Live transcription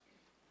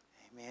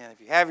And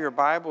if you have your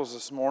Bibles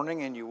this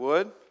morning, and you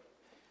would,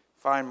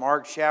 find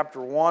Mark chapter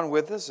 1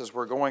 with us as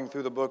we're going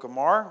through the book of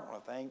Mark. I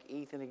want to thank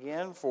Ethan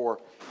again for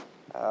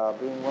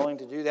being willing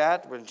to do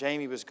that when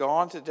Jamie was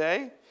gone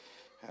today.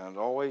 And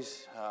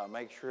always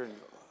make sure and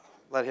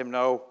let him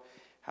know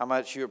how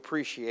much you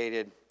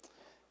appreciated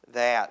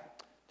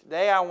that.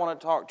 Today I want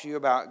to talk to you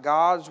about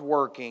God's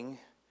working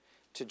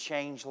to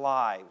change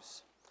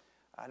lives.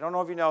 I don't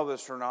know if you know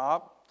this or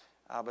not,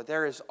 but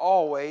there is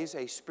always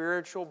a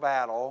spiritual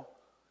battle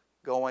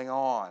going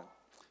on.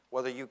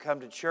 Whether you come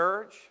to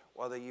church,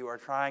 whether you are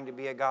trying to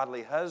be a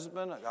godly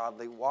husband, a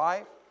godly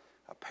wife,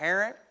 a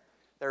parent,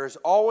 there is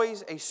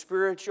always a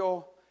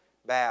spiritual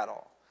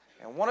battle.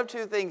 And one of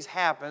two things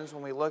happens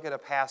when we look at a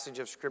passage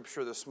of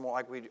Scripture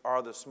like we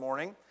are this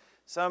morning.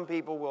 Some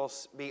people will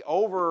be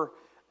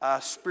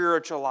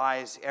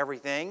spiritualize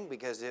everything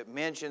because it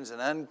mentions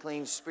an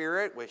unclean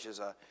spirit, which is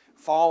a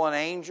fallen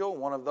angel,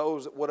 one of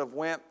those that would have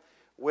went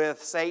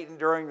with Satan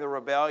during the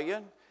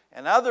rebellion.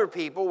 And other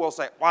people will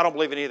say, well, I don't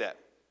believe any of that.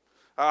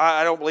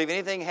 I don't believe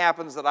anything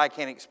happens that I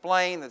can't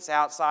explain, that's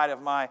outside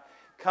of my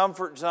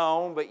comfort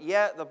zone. But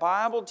yet the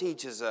Bible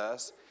teaches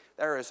us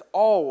there is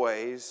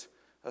always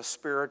a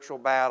spiritual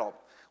battle.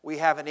 We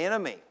have an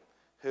enemy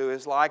who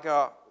is like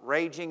a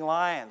raging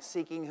lion,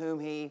 seeking whom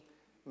he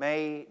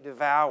may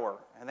devour.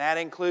 And that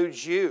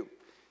includes you.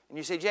 And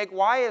you say, Jake,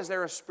 why is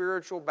there a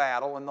spiritual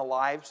battle in the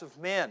lives of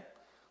men?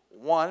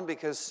 One,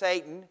 because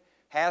Satan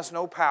has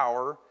no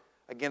power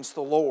against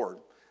the Lord.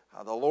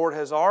 The Lord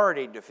has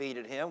already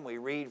defeated him. We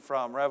read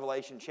from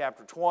Revelation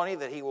chapter 20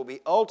 that he will be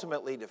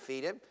ultimately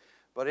defeated.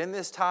 But in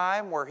this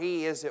time where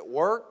he is at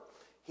work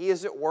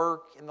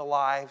in the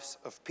lives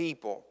of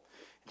people.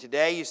 And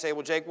today you say,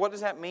 well, Jake, what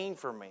does that mean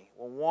for me?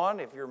 Well, one,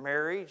 if your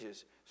marriage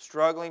is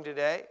struggling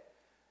today,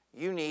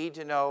 you need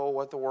to know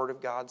what the Word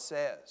of God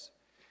says.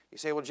 You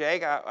say, well,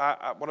 Jake,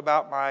 what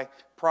about my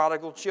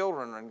prodigal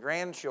children and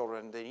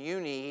grandchildren? Then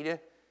you need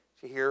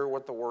to hear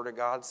what the Word of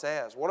God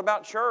says. What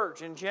about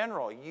church in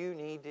general? You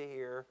need to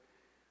hear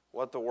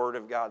what the Word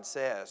of God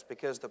says.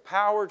 Because the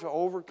power to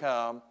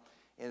overcome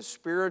in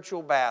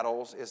spiritual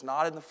battles is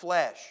not in the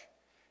flesh.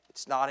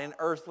 It's not in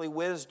earthly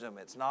wisdom.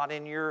 It's not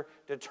in your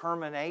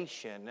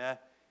determination.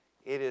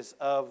 It is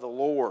of the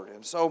Lord.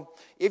 And so,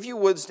 if you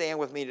would stand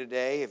with me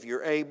today, if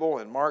you're able,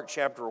 in Mark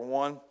chapter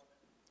 1,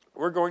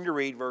 we're going to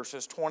read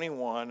verses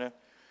 21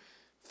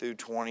 through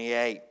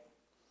 28.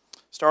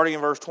 Starting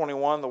in verse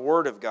 21, the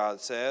Word of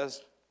God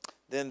says,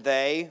 Then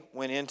they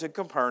went into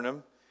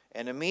Capernaum,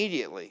 and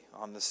immediately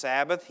on the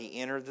Sabbath he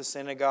entered the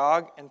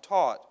synagogue and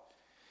taught.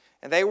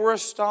 And they were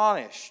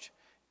astonished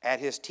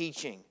at his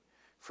teaching,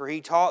 for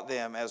he taught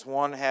them as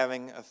one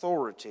having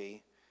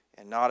authority,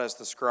 and not as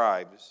the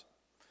scribes.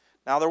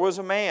 Now there was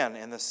a man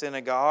in the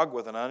synagogue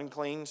with an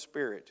unclean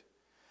spirit,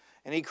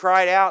 and he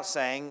cried out,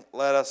 saying,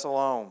 Let us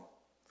alone.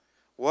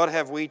 What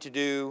have we to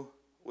do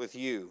with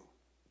you,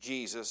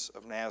 Jesus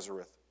of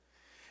Nazareth?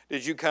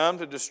 Did you come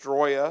to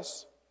destroy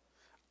us?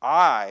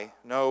 I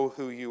know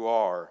who you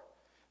are,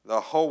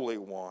 the Holy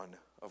One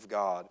of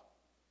God.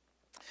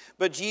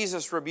 But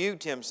Jesus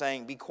rebuked him,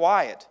 saying, Be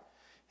quiet,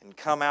 and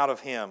come out of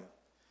him.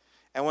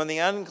 And when the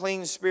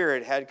unclean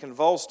spirit had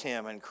convulsed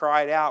him and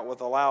cried out with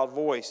a loud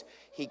voice,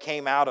 he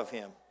came out of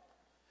him.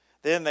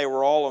 Then they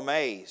were all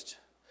amazed,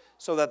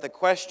 so that they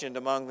questioned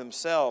among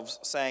themselves,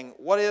 saying,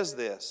 What is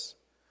this?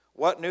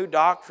 What new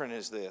doctrine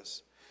is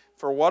this?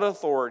 For what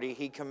authority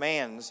he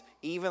commands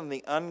even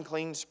the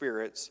unclean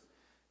spirits,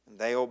 and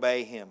they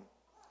obey him.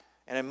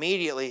 And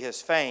immediately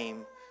his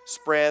fame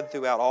spread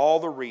throughout all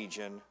the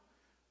region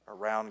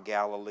around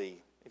Galilee.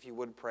 If you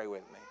would pray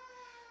with me.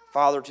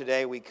 Father,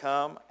 today we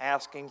come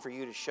asking for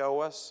you to show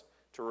us,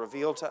 to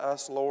reveal to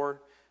us, Lord,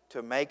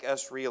 to make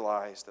us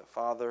realize that,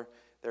 Father,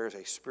 there is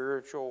a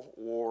spiritual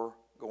war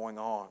going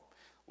on.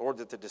 Lord,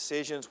 that the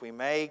decisions we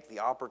make,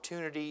 the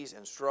opportunities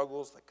and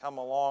struggles that come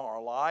along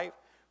our life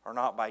are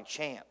not by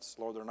chance.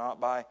 Lord, they're not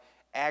by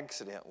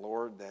accident,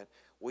 Lord, that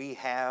we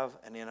have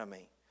an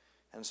enemy.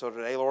 And so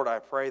today, Lord, I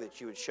pray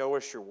that you would show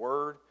us your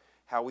word,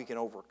 how we can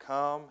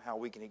overcome, how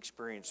we can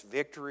experience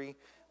victory,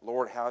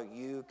 Lord, how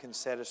you can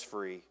set us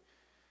free.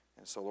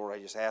 And so, Lord, I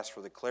just ask for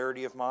the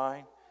clarity of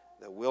mind,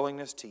 the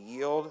willingness to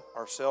yield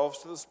ourselves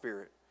to the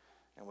Spirit.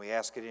 And we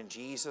ask it in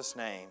Jesus'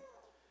 name.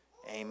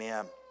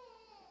 Amen.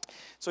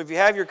 So if you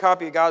have your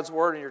copy of God's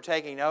Word and you're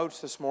taking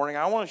notes this morning,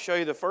 I want to show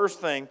you the first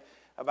thing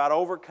about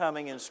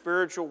overcoming in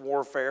spiritual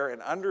warfare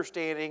and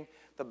understanding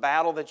the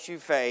battle that you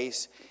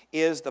face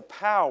is the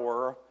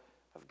power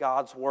of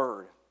God's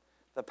Word.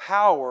 The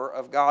power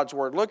of God's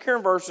Word. Look here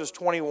in verses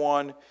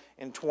 21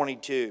 and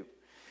 22.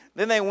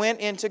 Then they went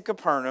into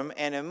Capernaum,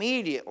 and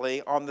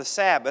immediately on the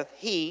Sabbath,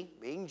 he,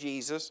 being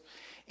Jesus,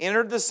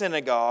 entered the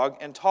synagogue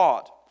and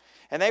taught.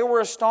 And they were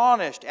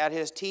astonished at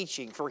his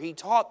teaching, for he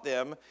taught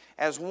them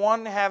as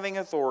one having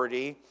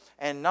authority,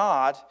 and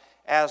not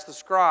as the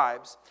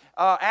scribes.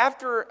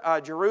 After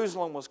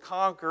Jerusalem was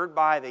conquered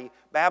by the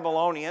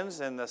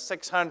Babylonians in the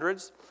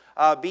 600s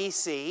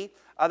BC,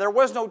 there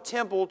was no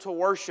temple to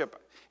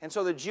worship. And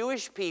so the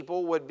Jewish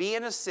people would be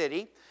in a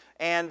city,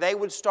 and they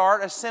would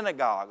start a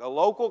synagogue, a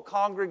local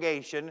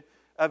congregation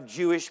of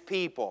Jewish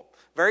people.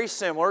 Very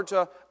similar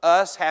to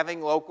us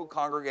having local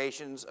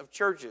congregations of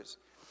churches.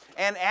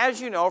 And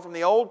as you know from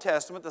the Old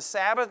Testament, the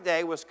Sabbath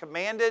day was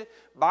commanded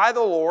by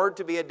the Lord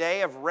to be a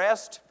day of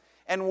rest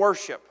and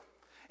worship.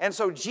 And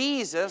so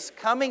Jesus,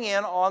 coming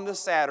in on the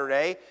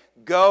Saturday,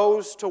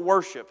 goes to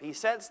worship. He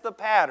sets the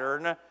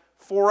pattern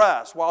for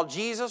us. While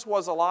Jesus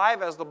was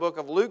alive, as the book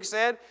of Luke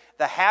said,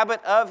 the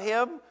habit of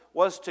Him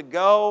was to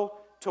go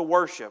to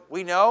worship.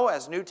 We know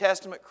as New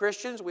Testament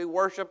Christians, we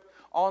worship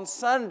on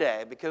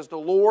Sunday because the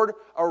Lord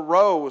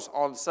arose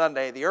on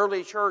Sunday. The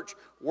early church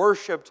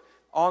worshiped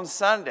on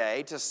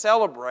Sunday to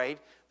celebrate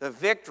the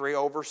victory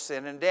over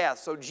sin and death.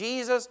 So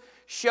Jesus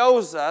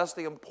shows us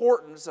the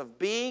importance of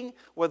being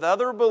with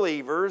other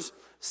believers,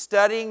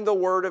 studying the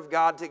Word of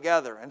God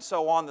together. And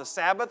so on the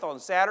Sabbath, on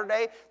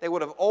Saturday, they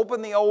would have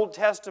opened the Old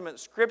Testament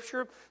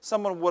Scripture.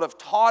 Someone would have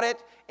taught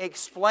it,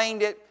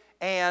 explained it,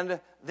 and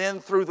then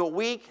through the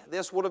week,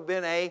 this would have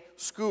been a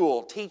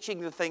school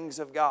teaching the things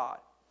of God.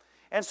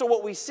 And so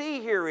what we see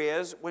here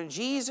is when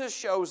Jesus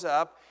shows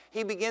up,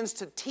 He begins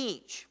to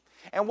teach.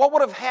 And what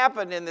would have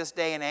happened in this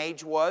day and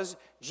age was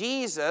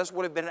Jesus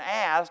would have been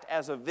asked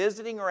as a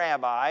visiting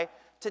rabbi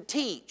to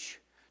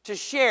teach, to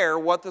share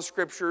what the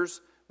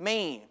Scriptures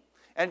mean.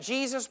 And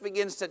Jesus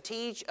begins to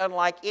teach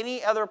unlike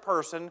any other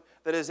person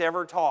that has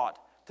ever taught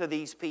to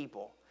these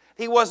people.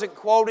 He wasn't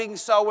quoting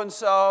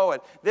so-and-so,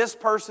 and this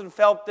person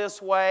felt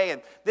this way,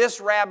 and this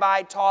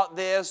rabbi taught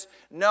this.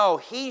 No,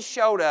 He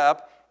showed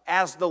up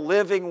as the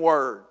living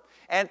Word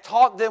and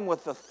taught them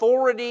with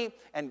authority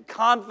and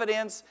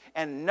confidence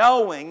and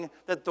knowing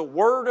that the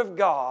Word of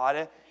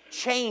God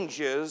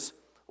changes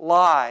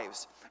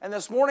lives. And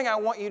this morning I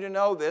want you to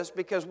know this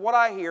because what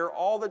I hear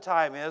all the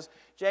time is,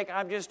 Jake,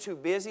 I'm just too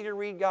busy to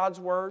read God's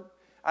Word.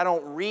 I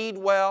don't read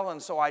well,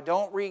 and so I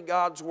don't read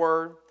God's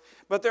Word.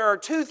 But there are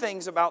two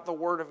things about the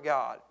Word of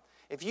God.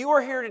 If you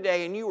are here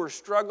today and you are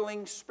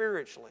struggling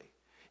spiritually,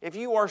 if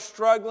you are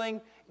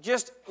struggling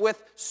just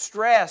with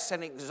stress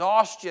and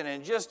exhaustion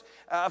and just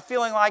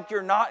feeling like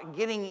you're not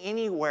getting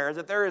anywhere,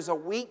 that there is a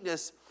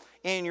weakness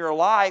in your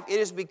life, it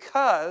is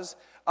because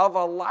of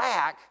a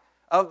lack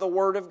of the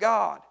Word of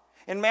God.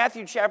 In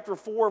Matthew chapter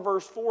 4,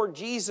 verse 4,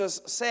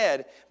 Jesus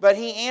said, "But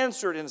He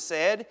answered and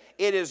said,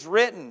 It is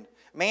written,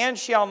 Man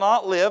shall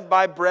not live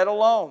by bread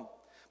alone,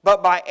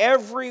 but by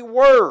every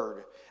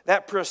word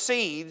that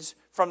proceeds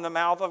from the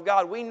mouth of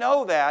God." We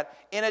know that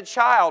in a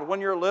child.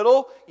 When you're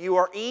little, you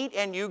are eat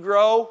and you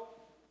grow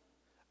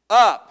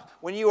up.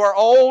 When you are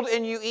old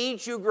and you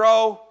eat, you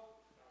grow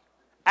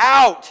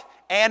out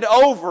and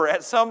over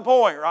at some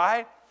point,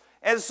 right?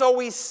 And so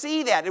we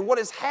see that. And what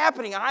is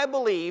happening, I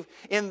believe,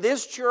 in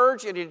this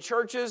church and in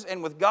churches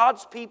and with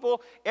God's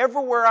people,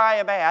 everywhere I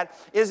am at,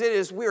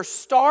 is we're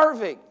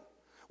starving.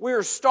 We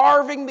are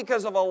starving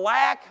because of a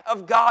lack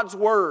of God's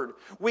Word.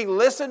 We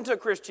listen to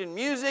Christian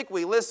music,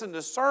 we listen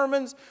to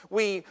sermons,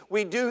 we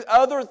do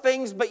other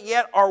things, but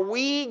yet are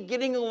we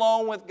getting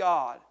alone with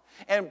God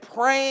and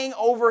praying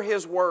over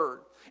His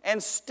Word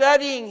and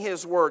studying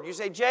His Word? You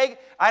say, Jake,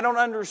 I don't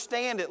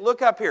understand it.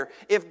 Look up here.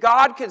 If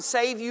God could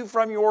save you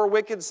from your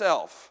wicked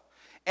self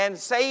and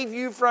save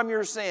you from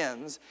your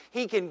sins,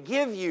 He can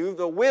give you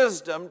the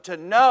wisdom to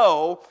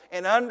know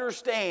and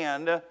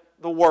understand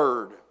the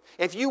Word.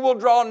 If you will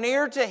draw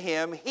near to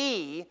Him,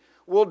 He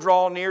will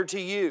draw near to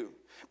you.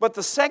 But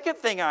the second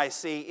thing I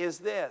see is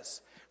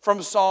this,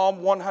 from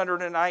Psalm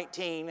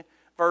 119,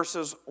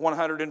 verses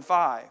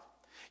 105.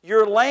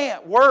 Your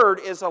word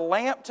is a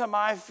lamp to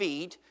my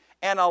feet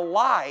and a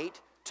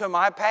light to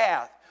my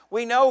path.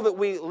 We know that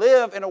we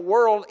live in a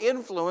world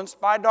influenced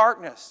by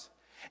darkness.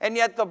 And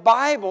yet the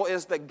Bible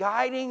is the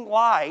guiding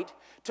light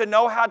to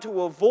know how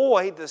to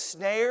avoid the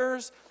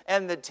snares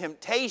and the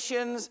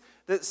temptations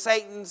that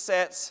Satan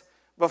sets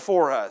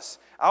before us.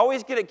 I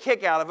always get a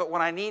kick out of it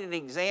when I need an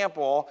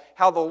example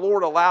how the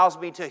Lord allows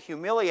me to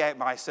humiliate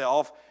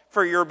myself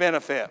for your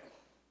benefit.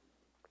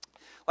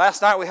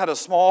 Last night we had a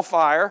small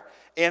fire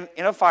in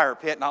a fire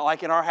pit, not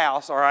like in our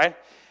house, all right?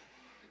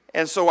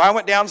 And so I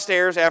went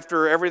downstairs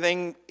after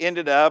everything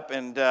ended up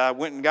and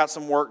went and got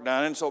some work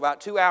done. And so about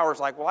 2 hours,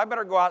 well, I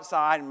better go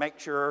outside and make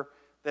sure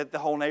that the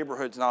whole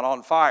neighborhood's not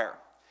on fire.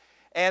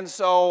 And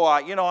so,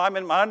 I'm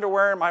in my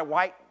underwear and my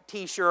white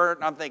T-shirt,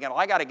 and I'm thinking, well,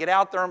 I got to get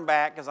out there and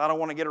back because I don't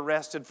want to get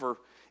arrested for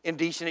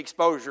indecent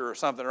exposure or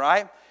something,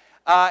 right?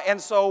 And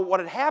so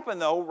what had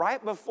happened, though,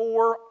 right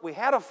before we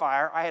had a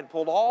fire, I had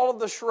pulled all of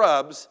the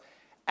shrubs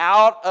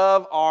out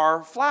of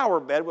our flower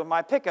bed with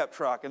my pickup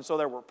truck. And so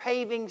there were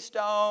paving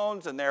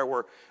stones and there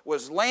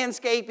was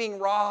landscaping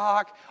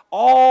rock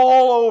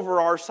all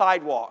over our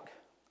sidewalk.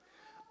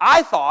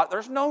 I thought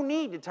there's no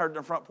need to turn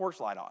the front porch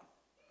light on.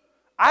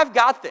 I've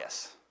got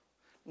this.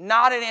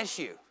 Not an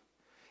issue.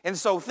 And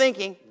so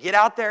thinking, get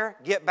out there,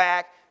 get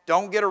back,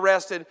 don't get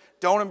arrested,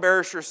 don't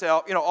embarrass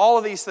yourself, all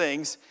of these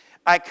things.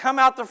 I come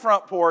out the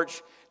front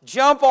porch,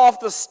 jump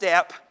off the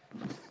step,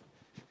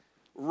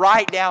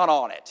 right down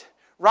on it.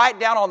 right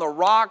down on the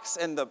rocks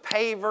and the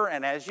paver,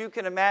 and as you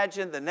can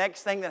imagine, the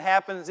next thing that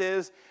happens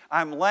is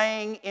I'm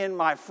laying in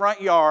my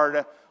front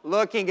yard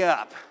looking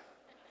up,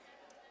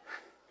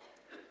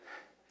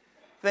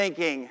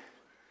 thinking,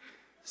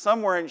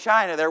 somewhere in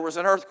China there was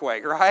an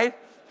earthquake, right?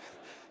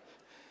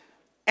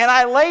 And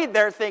I laid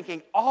there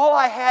thinking all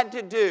I had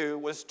to do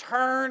was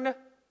turn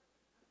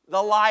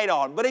the light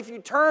on. But if you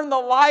turn the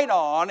light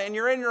on and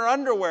you're in your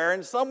underwear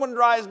and someone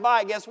drives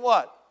by, guess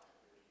what?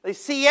 They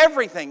see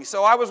everything.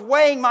 So I was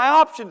weighing my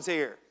options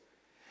here.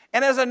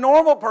 And as a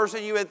normal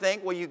person, you would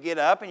think, well, you get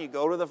up and you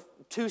go to the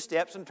 2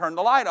 steps and turn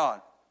the light on.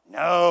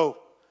 No.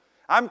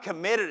 I'm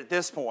committed at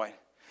this point.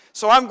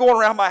 So I'm going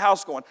around my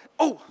house going,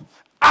 oh,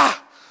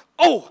 ah,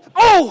 oh,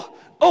 oh,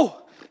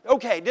 oh.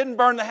 Okay, didn't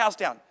burn the house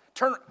down.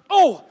 Turn,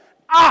 oh,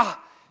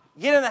 ah.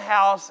 Get in the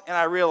house and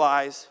I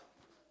realize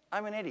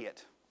I'm an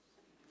idiot.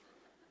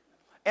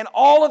 And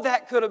all of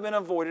that could have been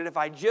avoided if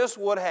I just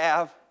would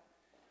have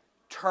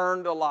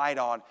turned the light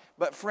on.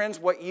 But friends,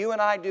 what you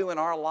and I do in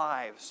our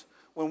lives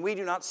when we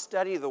do not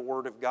study the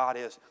Word of God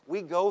is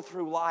we go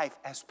through life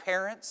as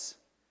parents,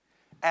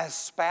 as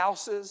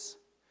spouses,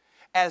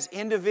 as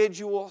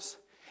individuals,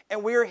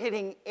 and we are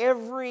hitting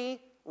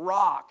every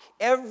rock,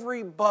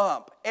 every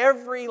bump,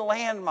 every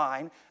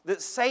landmine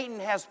that Satan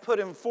has put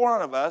in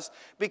front of us.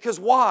 Because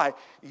why?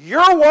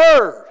 Your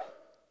Word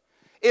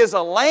is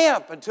a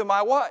lamp unto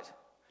my what?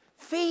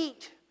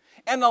 Feet,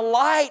 and a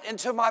light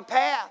unto my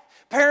path.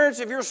 Parents,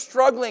 if you're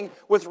struggling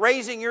with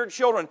raising your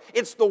children,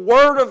 it's the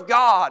Word of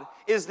God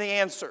is the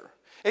answer.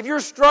 If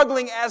you're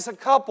struggling as a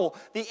couple,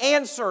 the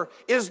answer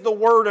is the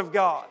Word of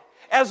God.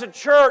 As a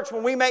church,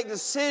 when we make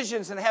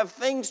decisions and have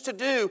things to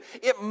do,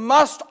 it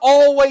must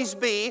always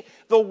be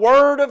the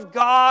Word of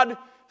God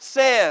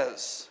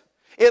says.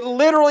 It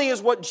literally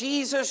is what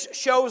Jesus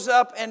shows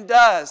up and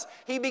does.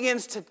 He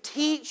begins to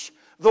teach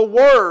the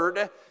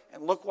Word,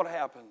 and look what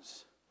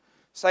happens.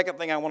 Second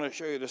thing I want to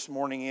show you this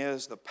morning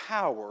is the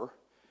power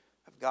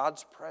of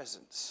God's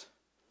presence.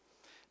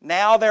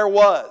 Now there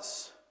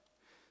was.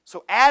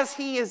 So as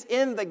he is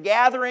in the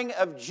gathering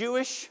of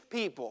Jewish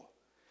people,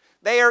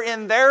 they are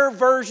in their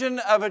version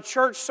of a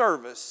church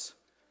service,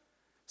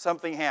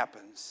 something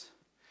happens.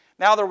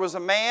 Now there was a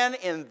man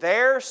in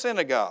their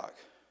synagogue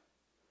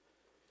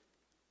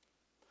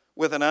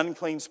with an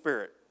unclean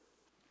spirit.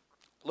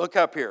 Look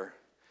up here.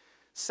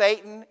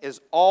 Satan is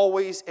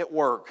always at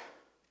work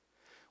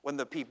when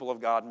the people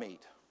of God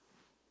meet.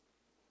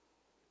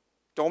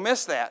 Don't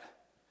miss that.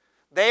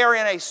 They are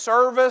in a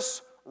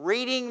service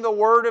reading the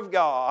Word of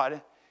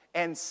God,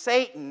 and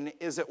Satan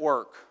is at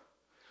work,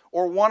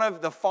 or one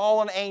of the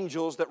fallen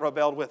angels that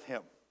rebelled with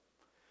him.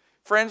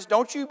 Friends,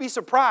 don't you be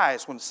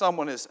surprised when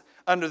someone is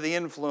under the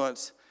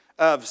influence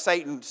of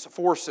Satan's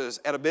forces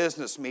at a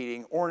business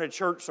meeting, or in a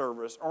church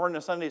service, or in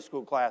a Sunday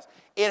school class.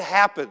 It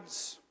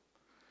happens.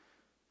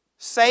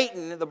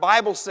 Satan, the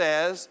Bible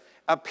says,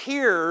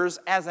 appears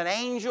as an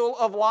angel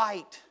of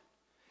light,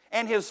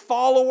 and his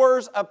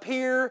followers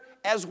appear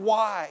as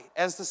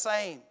the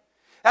same.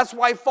 That's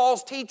why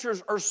false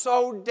teachers are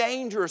so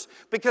dangerous,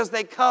 because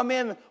they come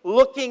in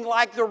looking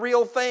like the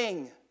real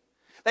thing.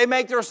 They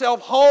make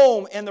themselves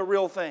home in the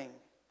real thing.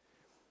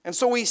 And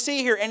so we see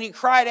here, and he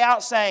cried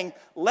out saying,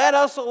 "Let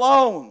us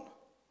alone.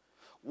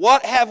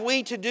 What have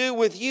we to do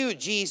with you,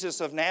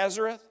 Jesus of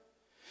Nazareth?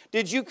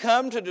 Did you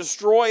come to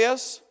destroy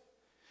us?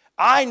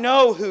 I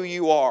know who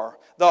you are,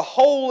 the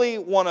Holy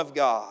One of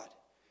God."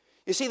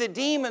 You see, the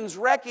demons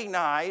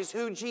recognize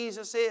who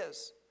Jesus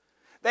is.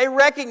 They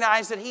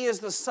recognize that He is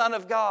the Son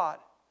of God.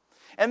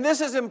 And this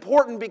is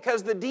important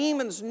because the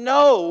demons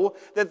know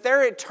that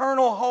their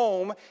eternal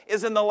home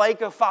is in the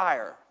lake of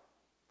fire.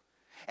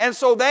 And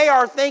so they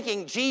are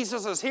thinking,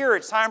 Jesus is here,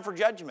 it's time for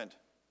judgment.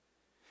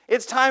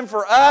 It's time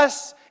for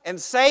us and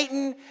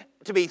Satan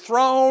to be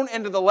thrown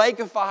into the lake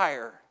of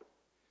fire.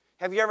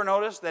 Have you ever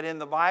noticed that in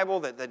the Bible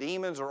that the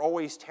demons are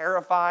always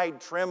terrified,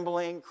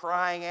 trembling,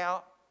 crying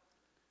out?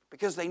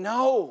 Because they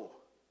know.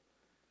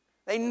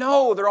 They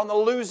know they're on the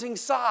losing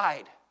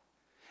side.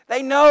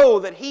 They know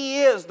that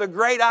He is the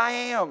great I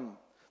am,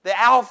 the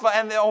Alpha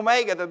and the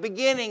Omega, the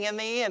beginning and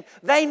the end.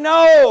 They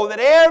know that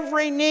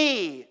every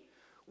knee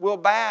will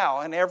bow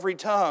and every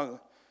tongue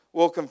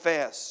will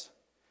confess.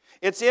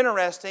 It's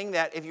interesting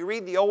that if you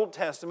read the Old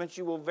Testament,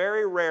 you will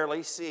very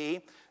rarely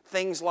see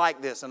things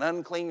like this: an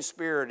unclean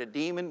spirit, a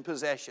demon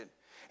possession.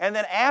 And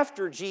then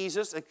after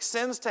Jesus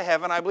ascends to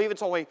heaven, I believe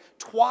it's only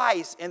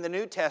twice in the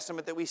New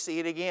Testament that we see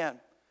it again.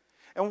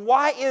 And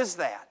why is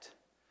that?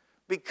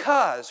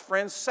 Because,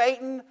 friends,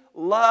 Satan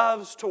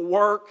loves to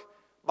work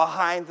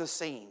behind the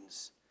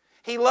scenes.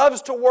 He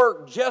loves to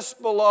work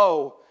just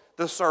below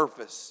the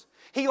surface.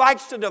 He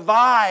likes to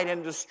divide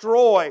and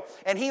destroy,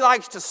 and he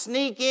likes to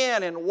sneak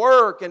in and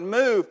work and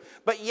move.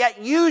 But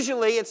yet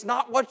usually it's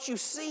not what you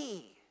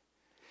see.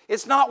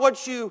 It's not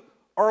what you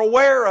are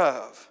aware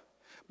of.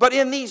 But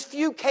in these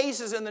few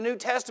cases in the New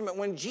Testament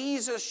when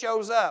Jesus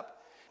shows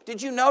up,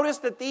 did you notice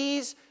that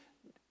these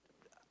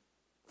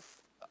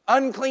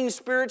unclean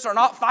spirits are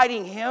not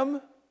fighting Him?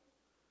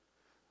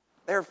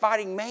 They're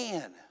fighting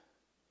man.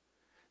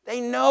 They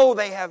know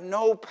they have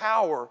no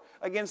power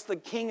against the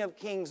King of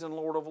Kings and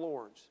Lord of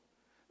Lords.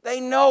 They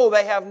know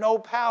they have no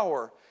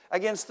power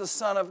against the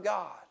Son of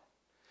God.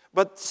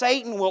 But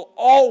Satan will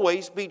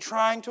always be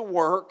trying to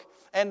work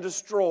and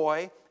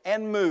destroy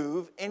and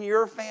move in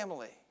your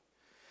family.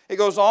 It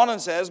goes on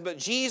and says, but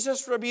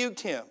Jesus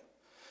rebuked him,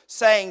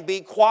 saying,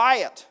 be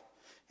quiet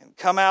and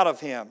come out of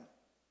him.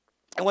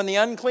 And when the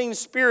unclean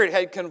spirit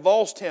had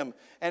convulsed him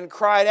and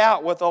cried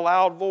out with a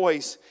loud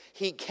voice,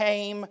 he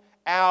came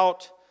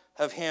out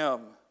of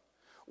him.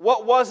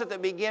 What was it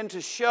that began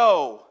to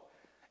show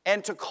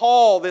and to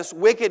call this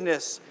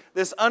wickedness,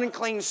 this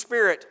unclean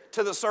spirit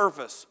to the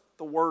surface?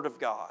 The Word of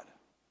God.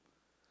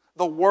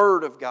 The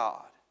Word of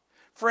God.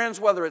 Friends,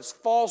 whether it's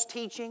false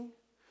teaching,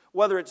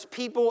 whether it's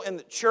people in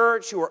the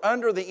church who are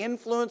under the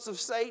influence of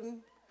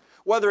Satan,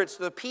 whether it's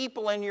the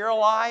people in your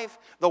life,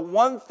 the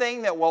one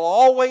thing that will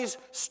always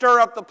stir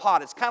up the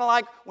pot. It's kind of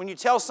like when you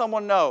tell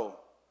someone no.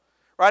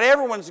 Right?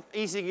 Everyone's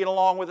easy to get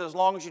along with as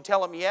long as you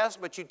tell them yes,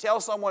 but you tell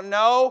someone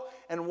no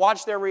and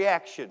watch their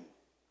reaction.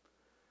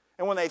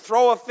 And when they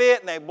throw a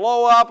fit and they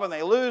blow up and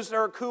they lose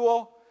their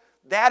cool,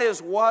 that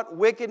is what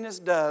wickedness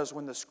does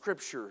when the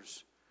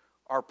Scriptures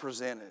are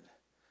presented.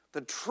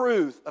 The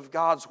truth of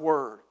God's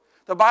Word.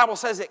 The Bible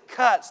says it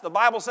cuts. The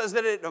Bible says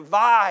that it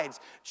divides.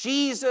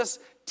 Jesus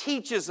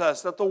teaches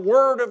us that the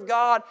Word of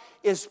God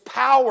is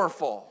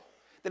powerful.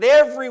 That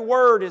every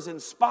word is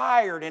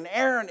inspired,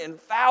 inerrant,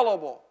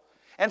 infallible.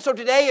 And so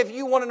today, if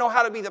you want to know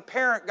how to be the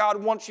parent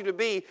God wants you to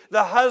be,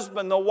 the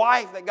husband, the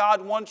wife that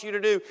God wants you to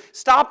do,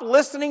 stop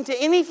listening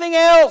to anything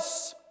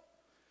else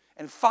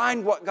and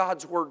find what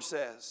God's Word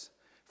says.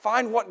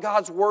 Find what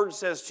God's Word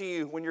says to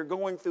you when you're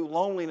going through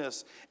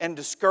loneliness and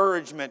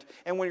discouragement,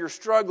 and when you're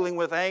struggling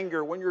with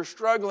anger, when you're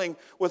struggling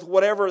with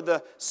whatever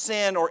the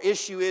sin or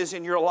issue is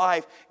in your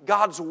life.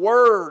 God's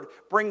Word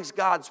brings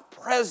God's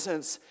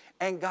presence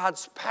and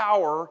God's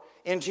power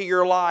into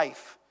your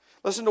life.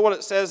 Listen to what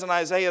it says in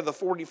Isaiah, the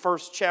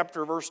 41st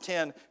chapter, verse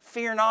 10.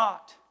 Fear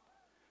not,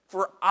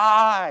 for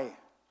I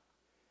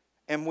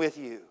am with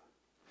you.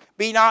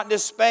 Be not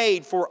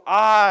dismayed, for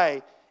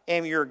I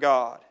am your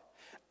God.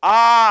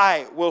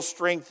 I will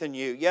strengthen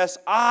you. Yes,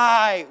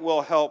 I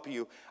will help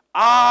you.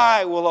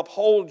 I will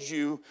uphold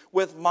you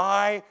with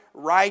my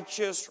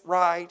righteous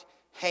right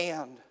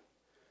hand.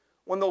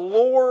 When the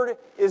Lord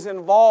is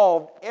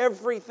involved,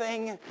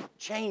 everything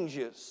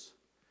changes.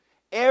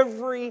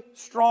 Every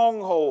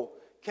stronghold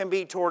can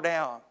be torn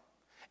down.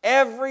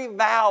 Every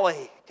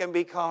valley can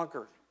be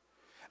conquered.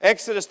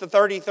 Exodus, the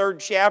 33rd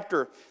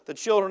chapter, the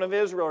children of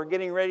Israel are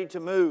getting ready to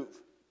move.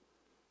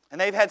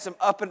 And they've had some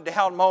up and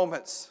down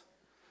moments.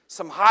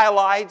 Some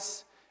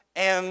highlights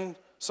and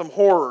some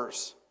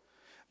horrors.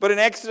 But in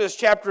Exodus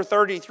chapter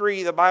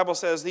 33, the Bible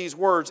says these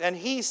words, and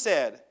he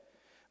said,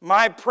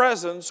 my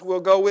presence will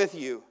go with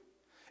you,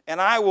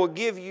 and I will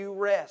give you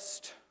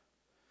rest.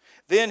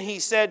 Then he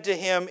said to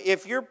him,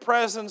 if your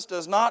presence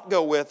does not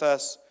go with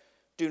us,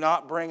 do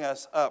not bring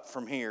us up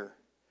from here.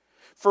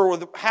 For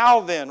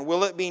how then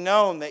will it be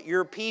known that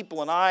your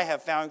people and I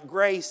have found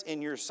grace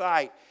in your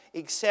sight,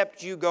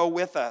 except you go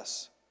with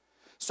us?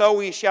 So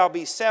we shall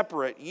be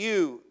separate,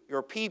 you,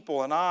 your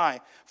people, and I,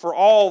 for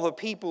all the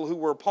people who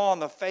were upon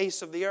the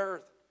face of the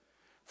earth.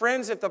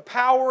 Friends, if the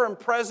power and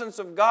presence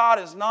of God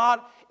is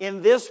not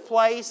in this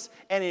place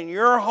and in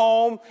your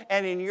home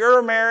and in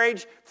your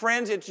marriage,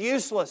 friends, it's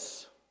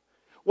useless.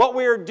 What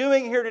we are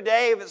doing here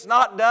today, if it's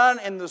not done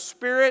in the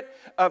spirit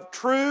of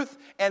truth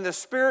and the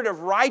spirit of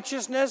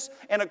righteousness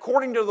and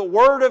according to the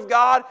Word of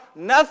God,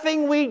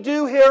 nothing we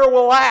do here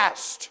will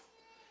last.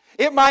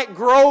 It might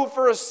grow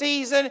for a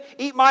season,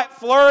 it might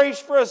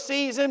flourish for a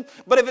season,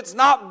 but if it's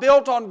not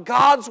built on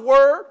God's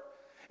Word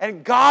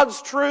and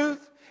God's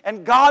truth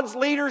and God's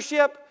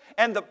leadership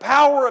and the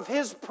power of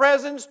His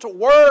presence to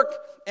work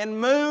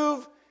and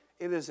move,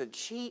 it is a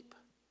cheap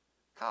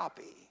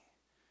copy.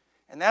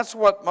 And that's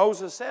what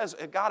Moses says.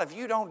 God, if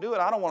you don't do it,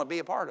 I don't want to be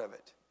a part of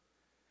it.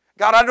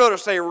 God, I'd rather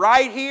stay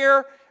right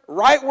here,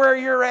 right where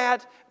you're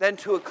at, than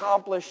to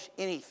accomplish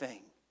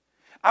anything.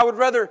 I would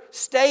rather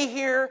stay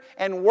here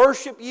and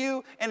worship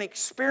you and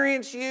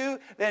experience you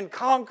than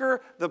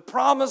conquer the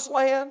promised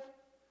land.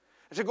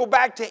 To go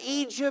back to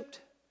Egypt.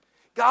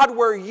 God,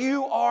 where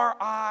you are,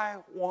 I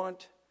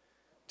want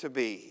to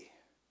be.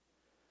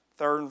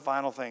 Third and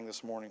final thing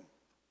this morning.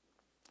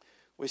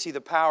 We see the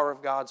power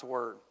of God's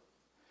Word.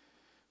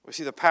 We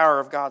see the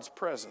power of God's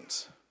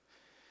presence.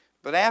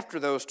 But after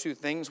those two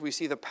things, we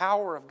see the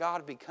power of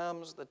God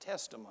becomes the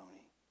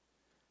testimony.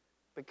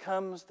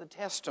 Becomes the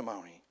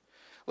testimony.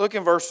 Look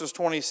in verses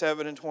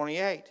 27 and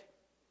 28.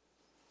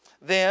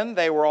 Then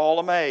they were all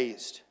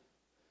amazed,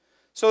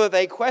 so that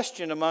they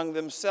questioned among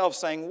themselves,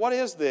 saying, what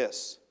is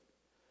this?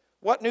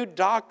 What new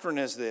doctrine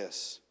is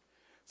this?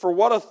 For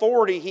what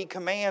authority He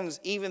commands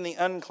even the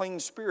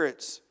unclean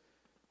spirits,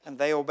 and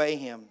they obey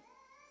Him.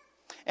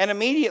 And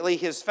immediately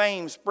His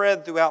fame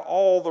spread throughout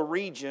all the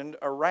region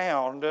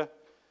around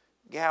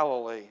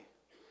Galilee.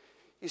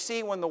 You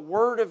see, when the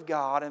Word of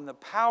God and the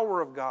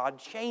power of God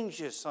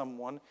changes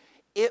someone,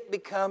 it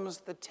becomes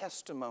the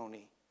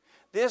testimony.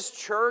 This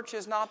church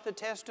is not the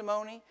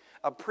testimony.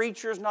 A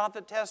preacher is not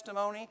the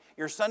testimony.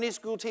 Your Sunday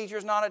school teacher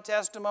is not a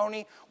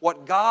testimony.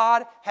 What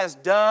God has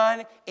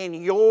done in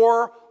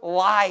your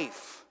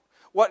life.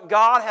 What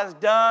God has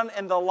done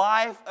in the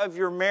life of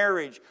your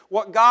marriage.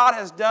 What God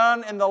has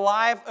done in the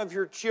life of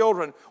your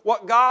children.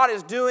 What God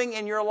is doing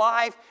in your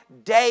life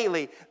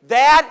daily.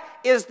 That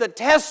is the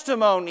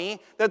testimony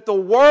that the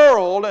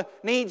world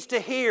needs to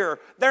hear.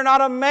 They're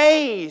not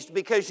amazed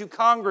because you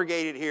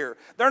congregated here.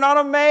 They're not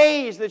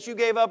amazed that you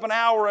gave up an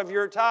hour of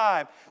your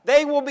time.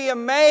 They will be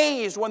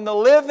amazed when the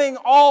living,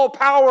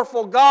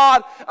 all-powerful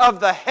God of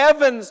the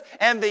heavens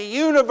and the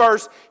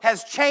universe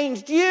has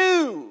changed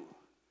you.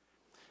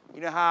 You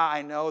know how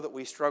I know that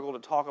we struggle to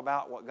talk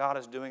about what God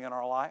is doing in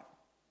our life?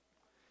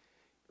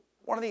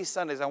 One of these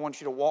Sundays, I want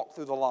you to walk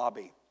through the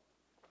lobby.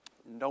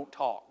 And don't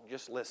talk,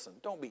 just listen.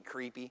 Don't be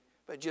creepy,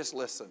 but just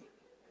listen.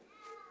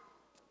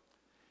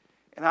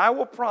 And I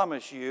will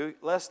promise you,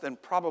 less than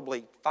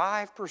probably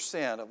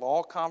 5% of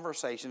all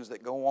conversations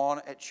that go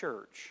on at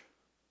church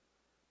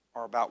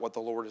are about what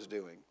the Lord is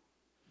doing.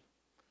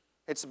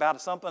 It's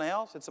about something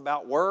else. It's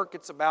about work.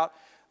 It's about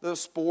the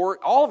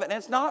sport. All of it. And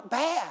it's not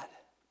bad.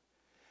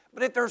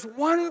 But if there's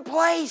one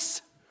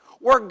place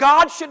where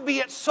God should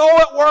be so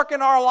at work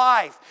in our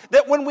life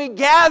that when we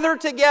gather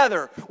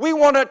together, we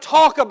want to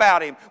talk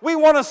about Him, we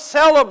want to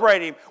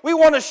celebrate Him, we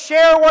want to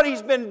share what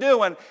He's been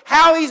doing,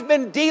 how He's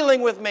been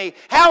dealing with me,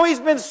 how He's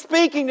been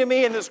speaking to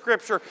me in the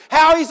Scripture,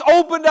 how He's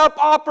opened up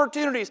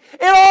opportunities.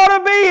 It ought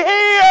to be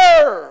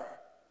here.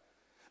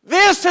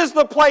 This is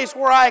the place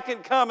where I can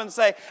come and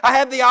say, I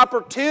had the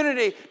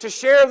opportunity to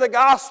share the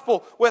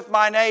gospel with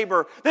my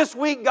neighbor. This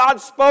week,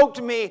 God spoke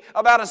to me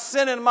about a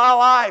sin in my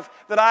life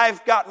that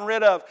I've gotten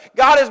rid of.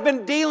 God has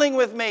been dealing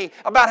with me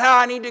about how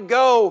I need to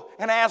go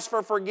and ask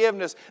for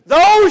forgiveness.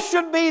 Those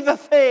should be the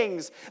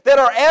things that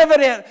are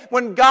evident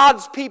when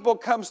God's people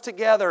comes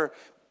together.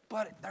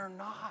 But they're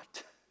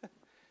not.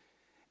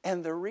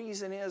 And the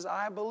reason is,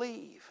 I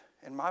believe,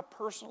 in my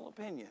personal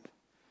opinion,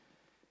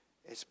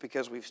 it's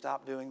because we've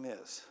stopped doing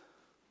this.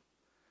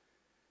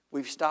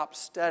 We've stopped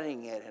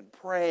studying it and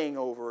praying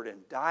over it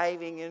and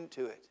diving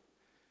into it.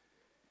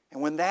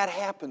 And when that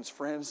happens,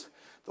 friends,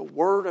 the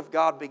Word of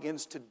God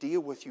begins to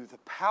deal with you. The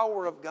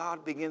power of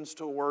God begins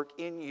to work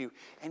in you.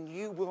 And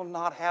you will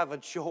not have a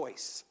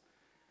choice.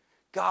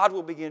 God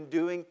will begin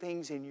doing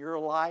things in your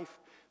life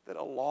that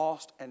a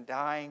lost and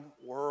dying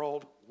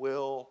world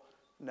will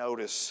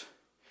notice.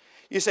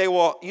 You say,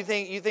 well, you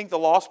think the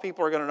lost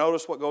people are going to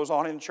notice what goes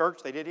on in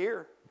church? They did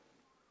here.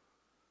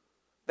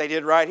 They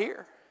did right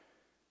here.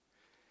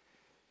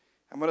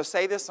 I'm going to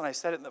say this, and I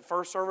said it in the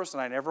first service,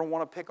 and I never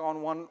want to pick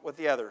on one with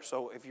the other.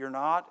 So if you're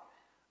not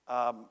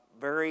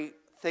very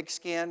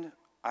thick-skinned,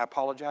 I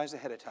apologize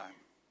ahead of time.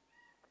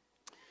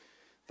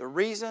 The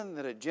reason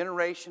that a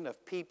generation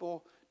of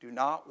people do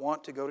not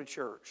want to go to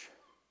church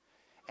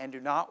and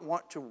do not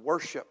want to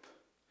worship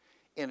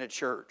in a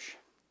church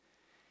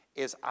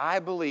is, I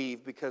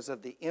believe, because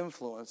of the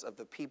influence of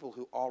the people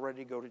who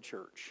already go to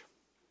church.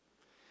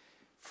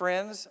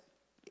 Friends,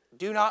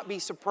 do not be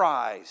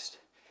surprised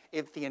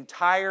if the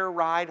entire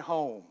ride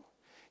home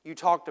you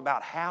talked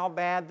about how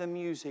bad the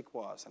music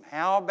was and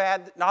how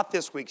bad, not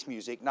this week's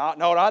music,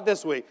 not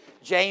this week,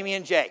 Jamie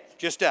and Jake,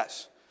 just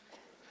us,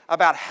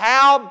 about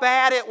how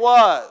bad it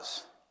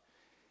was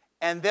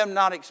and them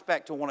not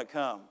expect to want to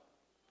come.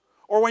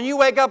 Or when you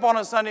wake up on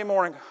a Sunday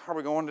morning, are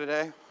we going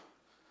today?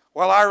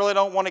 Well, I really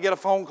don't want to get a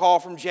phone call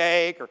from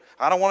Jake, or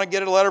I don't want to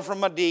get a letter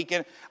from my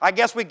deacon. I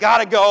guess we got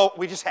to go.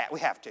 We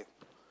have to.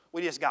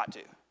 We just got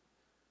to.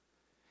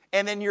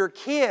 And then your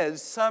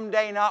kids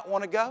someday not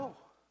want to go.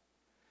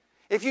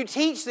 If you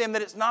teach them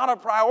that it's not a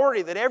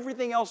priority, that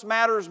everything else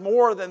matters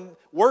more than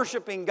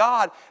worshiping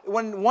God,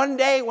 when one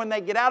day when they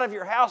get out of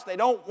your house they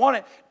don't want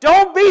it,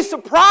 don't be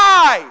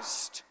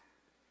surprised.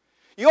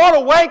 You ought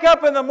to wake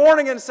up in the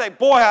morning and say,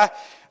 boy,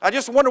 I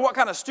just wonder what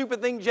kind of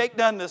stupid thing Jake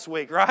done this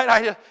week,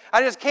 right?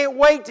 I just can't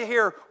wait to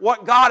hear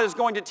what God is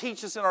going to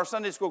teach us in our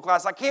Sunday school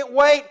class. I can't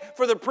wait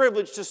for the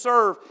privilege to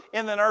serve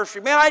in the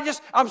nursery. Man,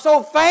 I'm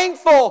so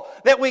thankful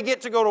that we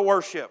get to go to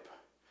worship.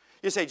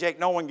 You say, Jake,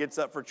 no one gets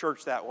up for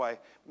church that way.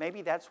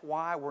 Maybe that's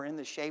why we're in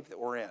the shape that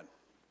we're in.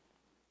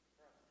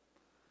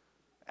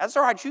 That's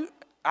all right.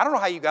 I don't know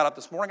how you got up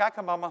this morning. I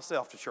come by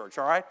myself to church,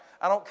 all right?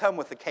 I don't come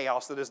with the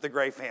chaos that is the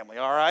Gray family,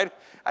 all right?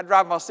 I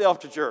drive myself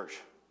to church.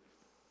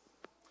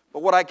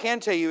 But what I can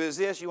tell you is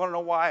this. You want to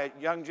know why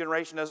a young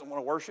generation doesn't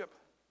want to worship?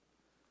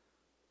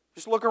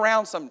 Just look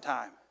around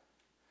sometime.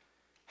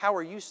 How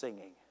are you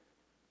singing?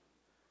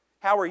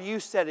 How are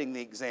you setting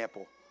the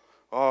example?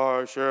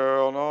 I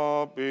shall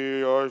not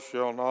be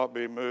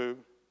moved.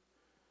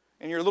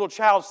 And your little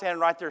child standing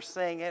right there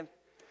singing.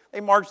 They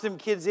march them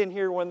kids in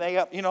here when they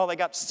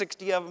got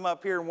 60 of them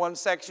up here in one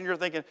section. You're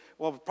thinking,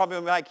 well,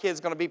 probably my kid's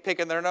going to be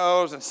picking their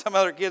nose and some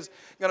other kid's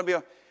going to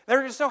be,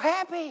 they're just so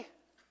happy.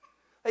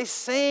 They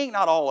sing,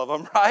 not all of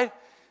them, right?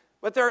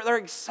 But they're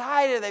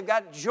excited. They've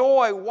got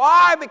joy.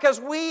 Why?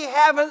 Because we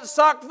haven't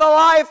sucked the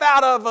life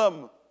out of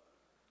them.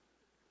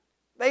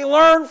 They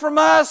learn from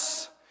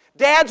us.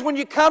 Dads, when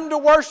you come to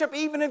worship,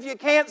 even if you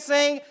can't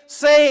sing,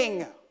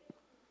 sing.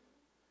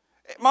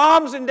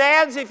 Moms and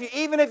dads,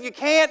 even if you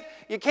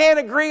can't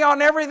agree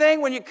on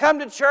everything, when you come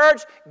to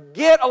church,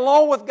 get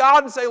alone with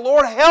God and say,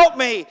 Lord, help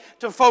me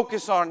to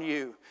focus on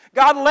you.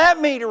 God, let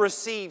me to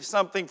receive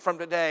something from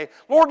today.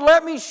 Lord,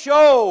 let me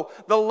show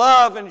the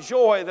love and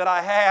joy that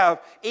I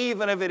have,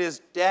 even if it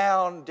is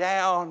down,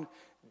 down,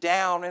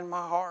 down in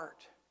my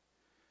heart.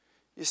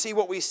 You see,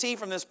 what we see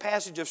from this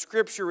passage of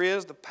Scripture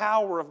is the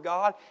power of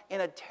God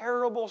in a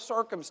terrible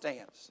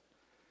circumstance.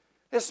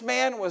 This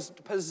man was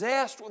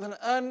possessed with an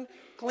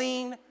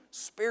unclean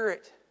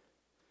spirit,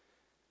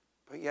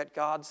 but yet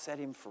God set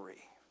him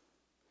free.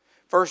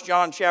 1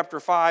 John chapter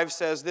 5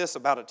 says this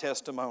about a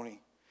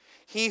testimony.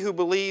 He who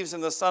believes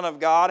in the Son of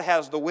God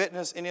has the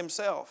witness in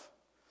himself.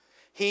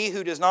 He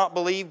who does not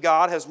believe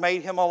God has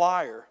made him a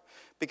liar,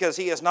 because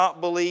he has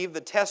not believed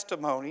the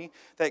testimony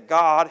that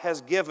God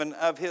has given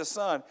of His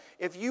Son.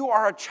 If you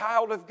are a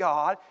child of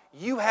God,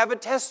 you have a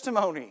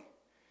testimony.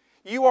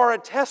 You are a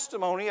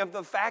testimony of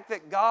the fact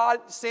that God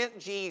sent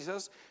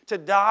Jesus to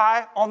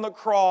die on the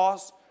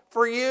cross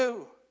for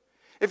you.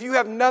 If you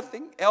have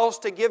nothing else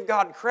to give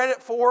God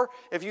credit for,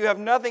 if you have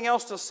nothing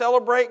else to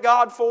celebrate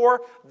God for,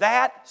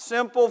 that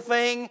simple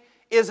thing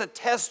is a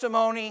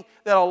testimony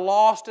that a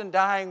lost and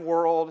dying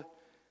world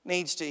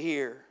needs to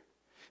hear.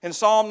 In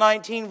Psalm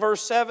 19,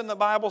 verse 7, the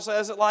Bible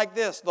says it like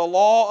this: the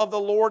law of the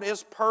Lord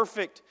is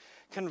perfect,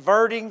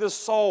 converting the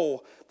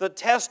soul. The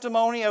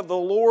testimony of the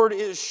Lord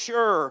is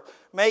sure,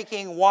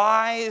 making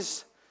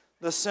wise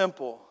the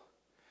simple.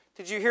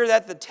 Did you hear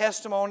that? The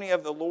testimony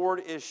of the Lord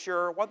is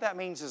sure. What that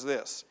means is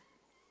this.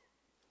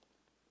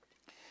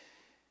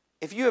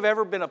 If you have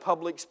ever been a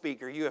public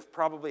speaker, you have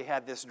probably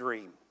had this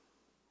dream.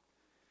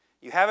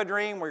 You have a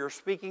dream where you're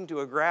speaking to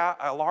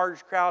a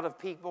large crowd of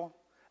people.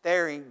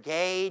 They're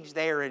engaged.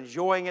 They are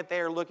enjoying it. They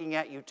are looking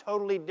at you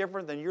totally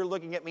different than you're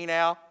looking at me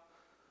now.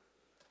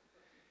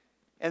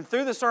 And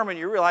through the sermon,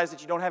 you realize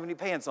that you don't have any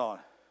pants on.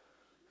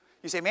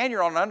 You say, man,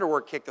 you're on an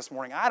underwear kick this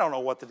morning. I don't know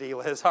what the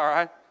deal is, all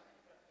right?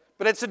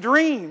 But it's a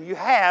dream you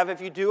have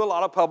if you do a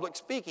lot of public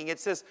speaking.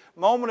 It's this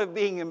moment of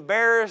being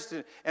embarrassed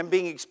and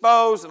being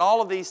exposed and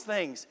all of these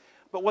things.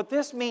 But what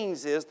this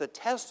means is the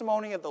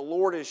testimony of the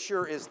Lord is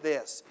sure is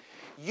this.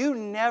 You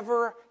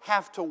never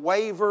have to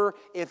waver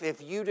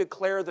if you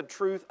declare the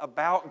truth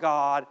about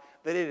God,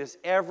 that it is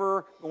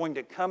ever going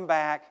to come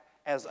back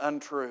as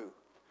untrue.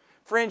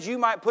 Friends, you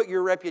might put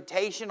your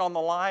reputation on the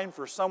line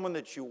for someone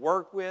that you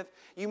work with.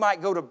 You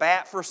might go to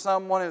bat for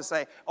someone and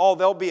say, oh,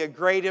 they'll be a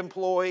great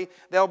employee.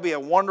 They'll be a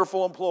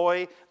wonderful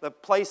employee. The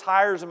place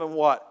hires them and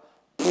what?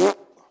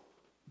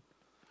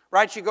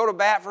 Right? You go to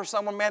bat for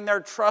someone, man, they're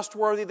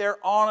trustworthy, they're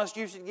honest.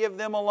 You should give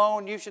them a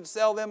loan. You should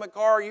sell them a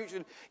car.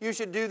 You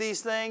should do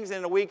these things.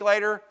 And a week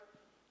later,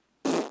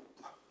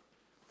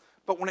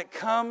 but when it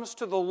comes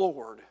to the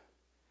Lord,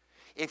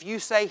 if you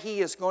say He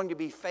is going to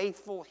be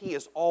faithful, He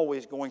is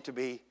always going to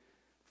be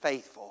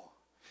faithful.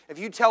 If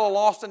you tell a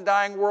lost and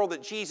dying world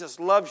that Jesus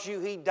loves you,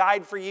 He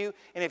died for you,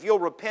 and if you'll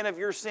repent of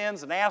your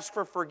sins and ask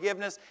for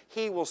forgiveness,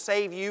 He will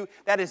save you,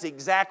 that is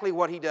exactly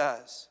what He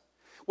does.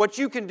 What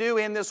you can do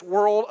in this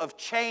world of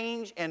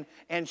change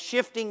and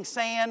shifting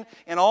sand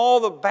and all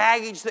the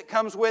baggage that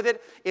comes with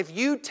it, if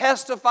you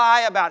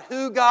testify about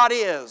who God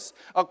is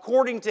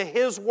according to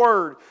His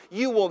Word,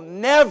 you will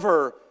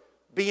never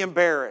be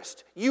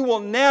embarrassed. You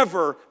will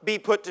never be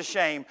put to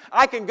shame.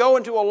 I can go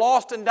into a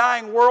lost and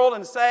dying world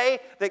and say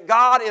that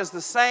God is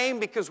the same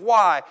because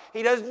why?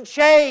 He doesn't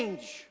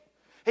change.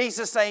 He's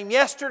the same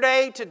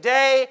yesterday,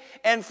 today,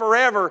 and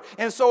forever.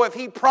 And so if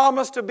He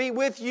promised to be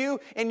with you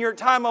in your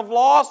time of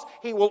loss,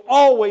 He will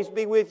always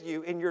be with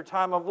you in your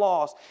time of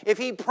loss. If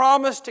He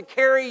promised to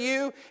carry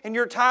you in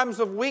your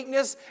times of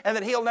weakness and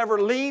that He'll never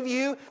leave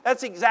you,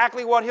 that's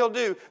exactly what He'll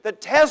do. The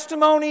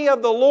testimony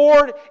of the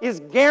Lord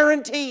is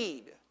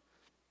guaranteed.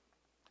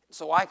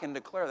 So I can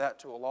declare that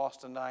to a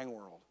lost and dying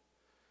world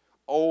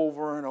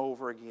over and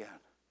over again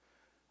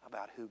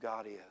about who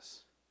God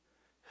is,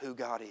 who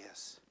God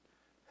is.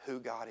 Who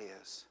God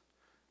is,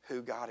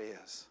 who God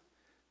is,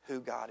 who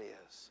God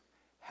is,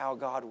 how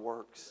God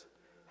works,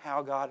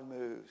 how God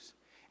moves.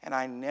 And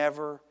I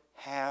never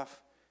have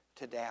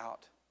to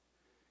doubt.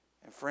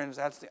 And friends,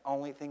 that's the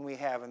only thing we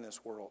have in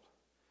this world.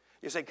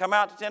 You say, come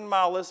out to 10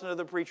 Mile, listen to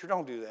the preacher.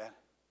 Don't do that.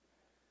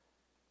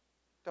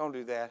 Don't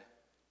do that.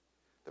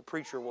 The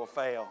preacher will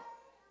fail.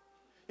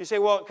 You say,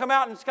 well, come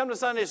out and come to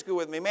Sunday school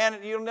with me. Man,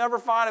 you'll never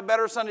find a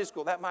better Sunday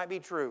school. That might be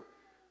true,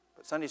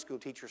 but Sunday school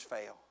teachers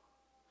fail.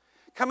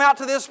 Come out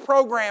to this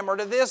program or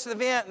to this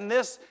event and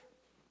this.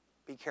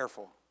 Be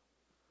careful.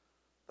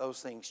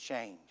 Those things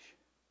change.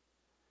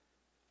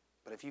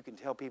 But if you can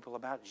tell people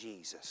about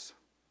Jesus,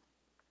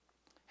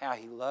 how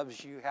He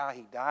loves you, how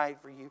He died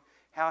for you,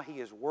 how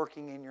He is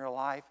working in your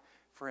life,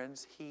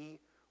 friends, He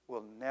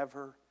will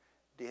never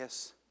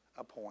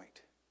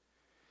disappoint.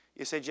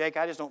 You say, Jake,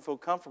 I just don't feel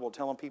comfortable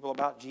telling people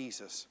about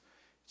Jesus.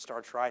 It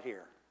starts right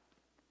here.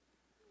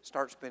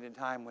 Start spending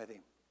time with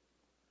Him.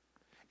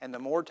 And the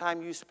more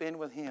time you spend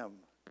with Him,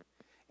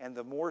 and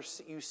the more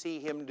you see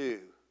Him do,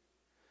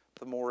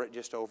 the more it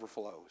just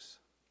overflows.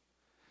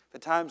 The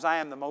times I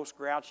am the most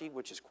grouchy,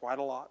 which is quite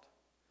a lot,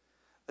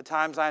 the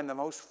times I am the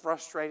most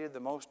frustrated, the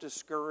most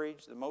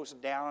discouraged, the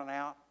most down and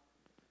out,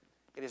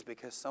 it is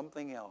because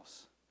something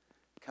else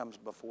comes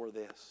before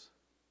this.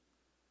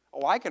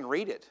 Oh, I can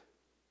read it.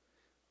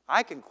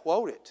 I can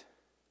quote it.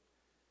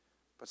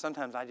 But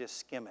sometimes I just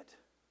skim it.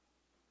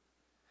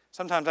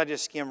 Sometimes I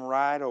just skim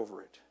right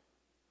over it.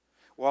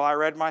 Well, I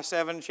read my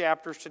 7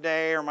 chapters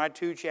today, or my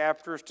 2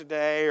 chapters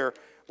today, or,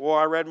 well,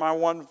 I read my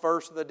 1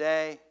 verse of the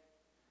day.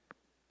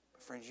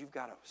 But friends, you've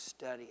got to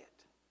study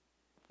it.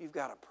 You've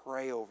got to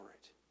pray over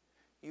it.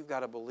 You've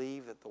got to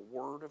believe that the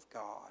Word of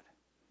God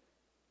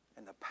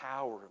and the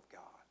power of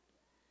God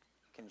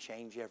can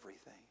change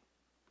everything.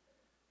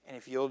 And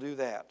if you'll do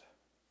that,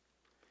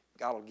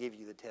 God will give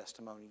you the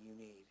testimony you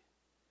need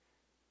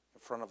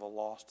in front of a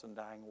lost and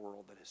dying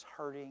world that is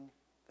hurting,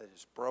 that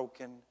is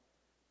broken,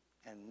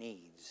 and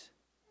needs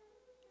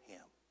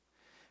Him.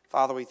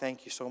 Father, we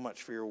thank you so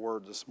much for your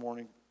word this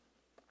morning.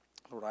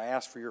 Lord, I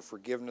ask for your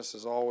forgiveness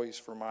as always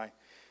for my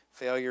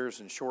failures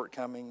and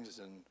shortcomings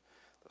and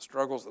the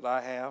struggles that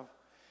I have.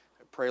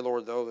 I pray,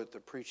 Lord, though, that the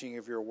preaching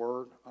of your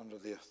word under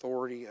the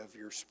authority of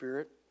your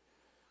Spirit,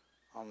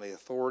 on the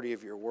authority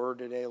of your word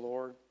today,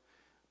 Lord,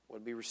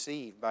 would be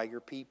received by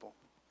your people.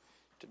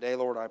 Today,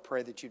 Lord, I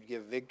pray that you'd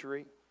give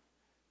victory,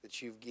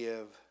 that you'd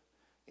give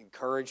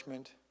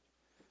encouragement,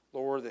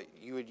 Lord, that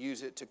you would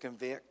use it to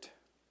convict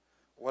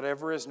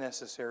whatever is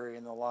necessary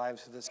in the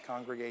lives of this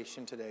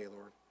congregation today,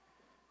 Lord.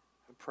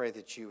 I pray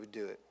that you would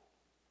do it.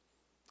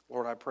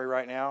 Lord, I pray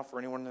right now for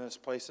anyone in this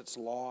place that's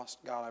lost,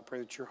 God, I pray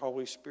that your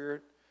Holy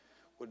Spirit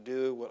would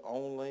do what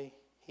only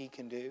He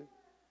can do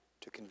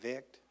to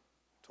convict,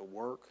 to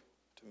work,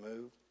 to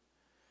move.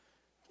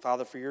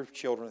 Father, for your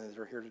children that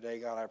are here today,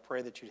 God, I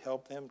pray that you'd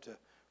help them to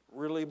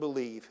really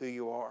believe who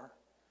you are,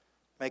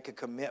 make a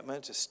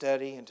commitment to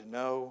study and to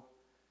know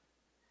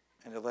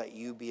and to let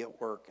you be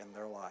at work in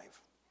their life.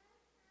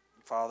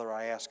 Father,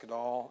 I ask it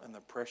all in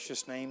the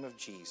precious name of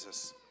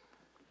Jesus.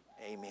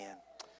 Amen.